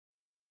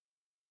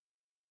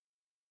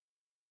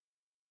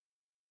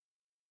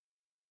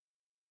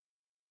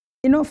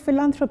You know,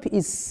 philanthropy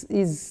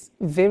is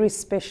very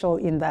special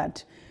in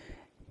that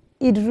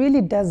it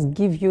really does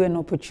give you an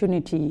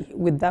opportunity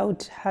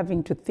without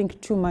having to think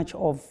too much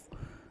of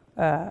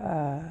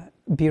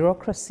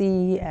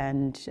bureaucracy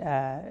and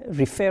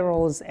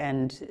referrals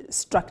and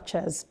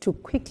structures to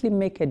quickly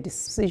make a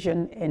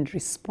decision and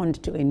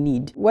respond to a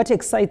need. What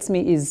excites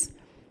me is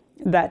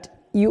that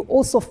you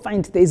also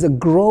find there is a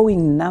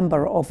growing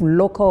number of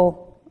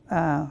local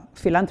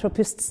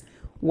philanthropists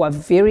who are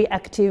very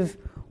active,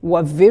 who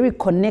are very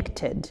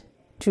connected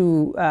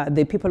to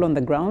the people on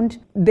the ground.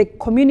 The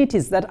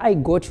communities that I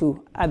go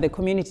to are the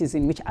communities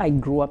in which I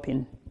grew up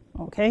in,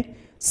 okay?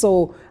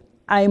 So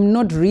I'm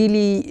not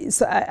really,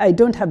 so I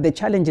don't have the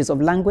challenges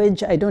of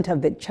language, I don't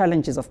have the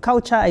challenges of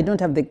culture, I don't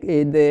have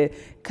the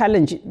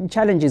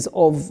challenges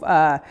of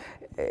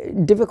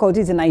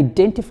difficulties in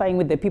identifying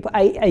with the people.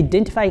 I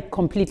identify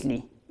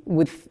completely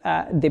with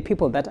the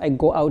people that I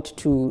go out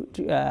to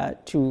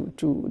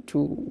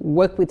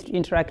work with, to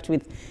interact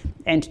with,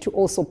 and to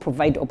also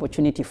provide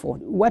opportunity for.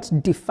 What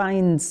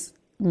defines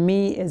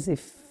me as a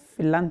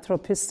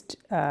philanthropist,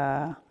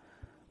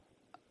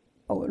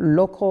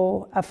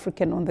 local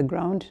African on the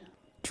ground,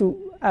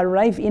 to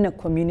arrive in a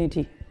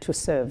community to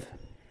serve.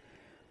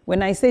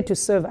 When I say to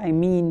serve, I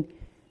mean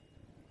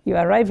you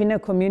arrive in a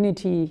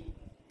community,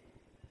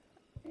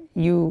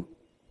 you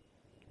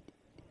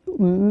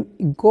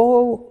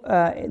go,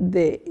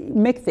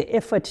 make the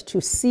effort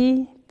to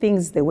see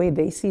things the way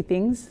they see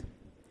things.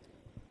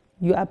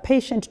 You are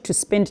patient to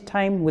spend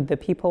time with the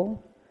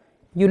people.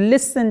 You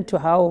listen to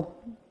how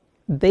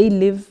they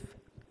live,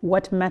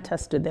 what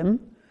matters to them,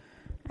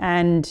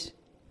 and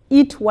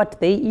eat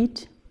what they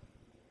eat,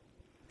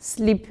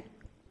 sleep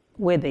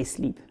where they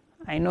sleep.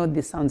 I know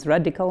this sounds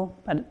radical,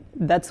 but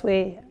that's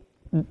where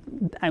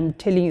I'm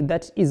telling you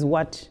that is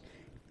what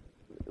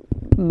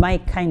my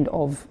kind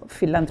of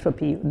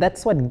philanthropy,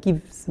 that's what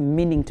gives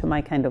meaning to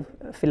my kind of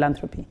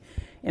philanthropy.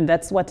 And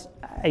that's what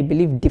I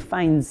believe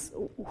defines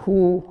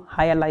who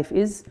Higher Life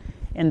is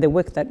and the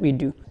work that we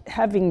do.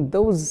 Having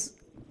those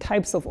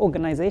types of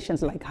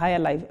organizations like Higher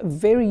Life,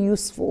 very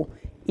useful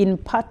in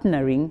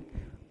partnering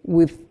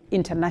with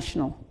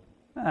international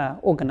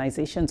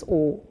organizations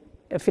or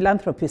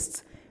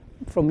philanthropists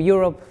from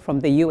Europe,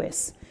 from the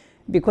US.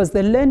 Because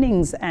the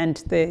learnings and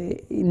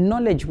the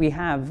knowledge we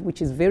have,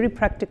 which is very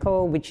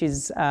practical, which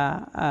is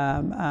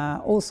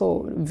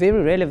also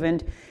very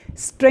relevant,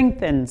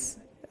 strengthens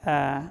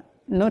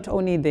not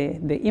only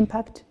the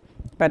impact,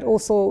 but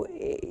also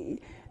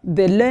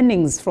the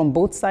learnings from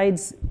both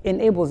sides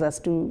enables us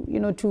to,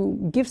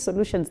 to give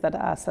solutions that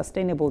are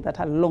sustainable, that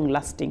are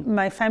long-lasting.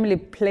 My family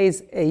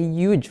plays a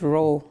huge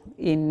role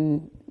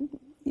in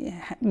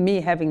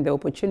me having the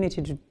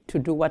opportunity to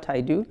do what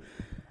I do.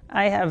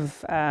 I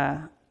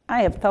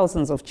have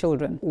thousands of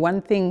children.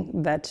 One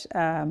thing that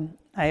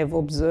I have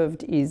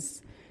observed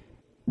is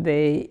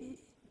they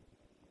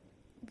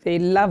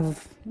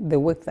love the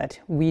work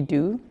that we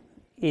do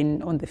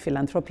on the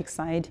philanthropic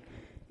side,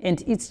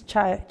 and each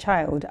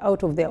child,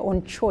 out of their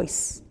own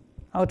choice,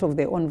 out of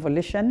their own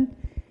volition,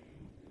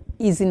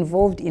 is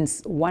involved in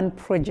one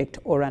project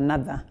or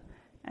another.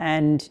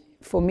 And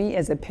for me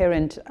as a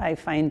parent, I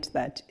find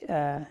that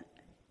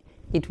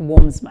it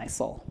warms my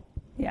soul,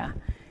 yeah.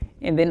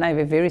 And then I have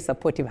a very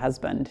supportive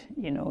husband.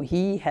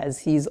 He has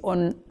his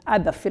own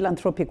other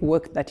philanthropic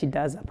work that he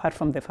does apart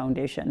from the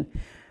foundation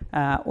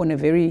on a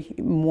very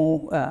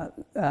more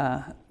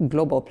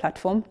global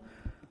platform.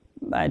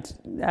 But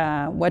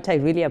what I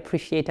really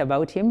appreciate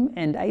about him,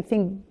 and I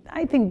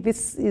think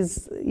this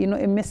is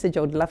a message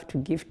I would love to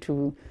give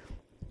to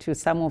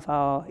some of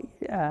our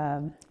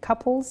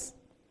couples,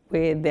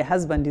 where the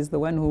husband is the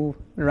one who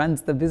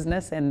runs the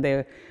business and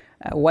the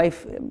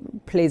wife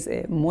plays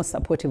a more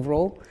supportive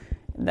role.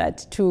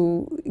 That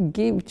to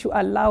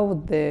allow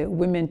the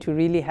women to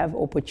really have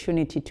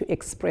opportunity to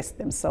express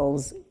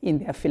themselves in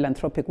their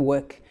philanthropic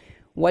work.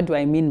 What do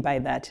I mean by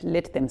that?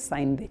 Let them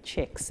sign the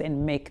checks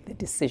and make the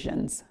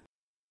decisions.